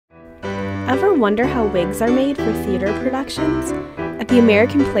Ever wonder how wigs are made for theater productions? At the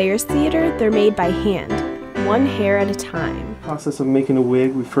American Players Theater, they're made by hand, one hair at a time. Process of making a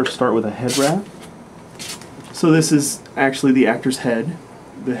wig, we first start with a head wrap. So this is actually the actor's head,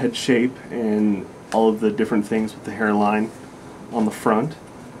 the head shape, and all of the different things with the hairline on the front.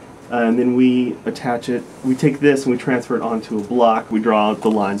 And then we attach it, we take this and we transfer it onto a block. We draw out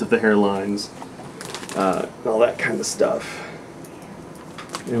the lines of the hairlines, and all that kind of stuff.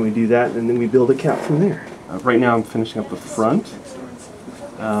 And we do that, and then we build a cap from there. Right now I'm finishing up the front,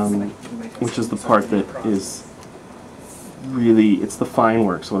 which is the part that is really, it's the fine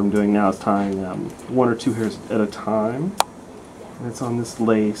work. So what I'm doing now is tying one or two hairs at a time. And it's on this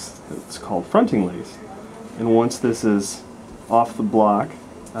lace, it's called fronting lace. And once this is off the block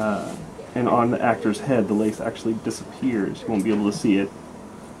and on the actor's head, the lace actually disappears. You won't be able to see it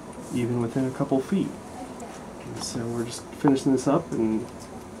even within a couple feet. And so we're just finishing this up and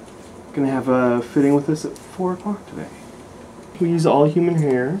going to have a fitting with this at 4 o'clock today. We use all human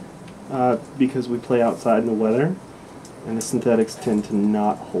hair because we play outside in the weather, and the synthetics tend to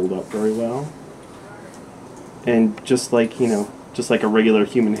not hold up very well. And just like, you know, just like a regular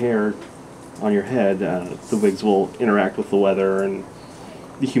human hair on your head, the wigs will interact with the weather and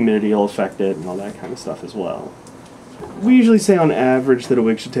the humidity will affect it and all that kind of stuff as well. We usually say on average that a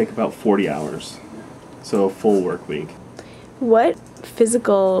wig should take about 40 hours, so a full work week. What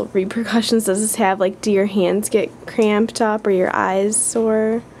physical repercussions does this have? Like, do your hands get cramped up or your eyes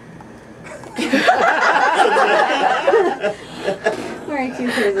sore? Very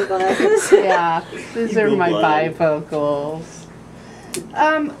too physical. Yeah, these are my bifocals.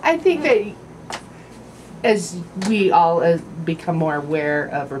 I think that as we all become more aware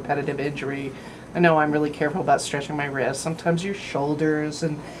of repetitive injury, I know I'm really careful about stretching my wrists, sometimes your shoulders,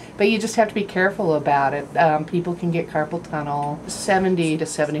 but you just have to be careful about it. People can get carpal tunnel. 70 to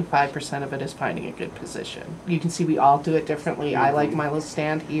 75% of it is finding a good position. You can see we all do it differently. I like my little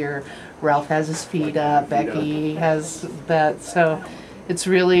stand here. Ralph has his feet up. Becky has that. So it's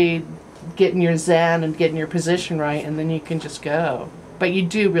really getting your zen and getting your position right, and then you can just go. But you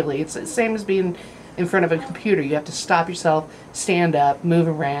do really, it's the same as being in front of a computer. You have to stop yourself, stand up, move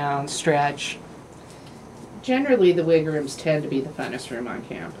around, stretch. Generally, the wig rooms tend to be the funnest room on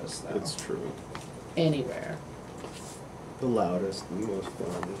campus, though. That's true. Anywhere. The loudest, the most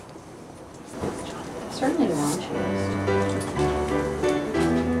fun. Certainly the launchiest.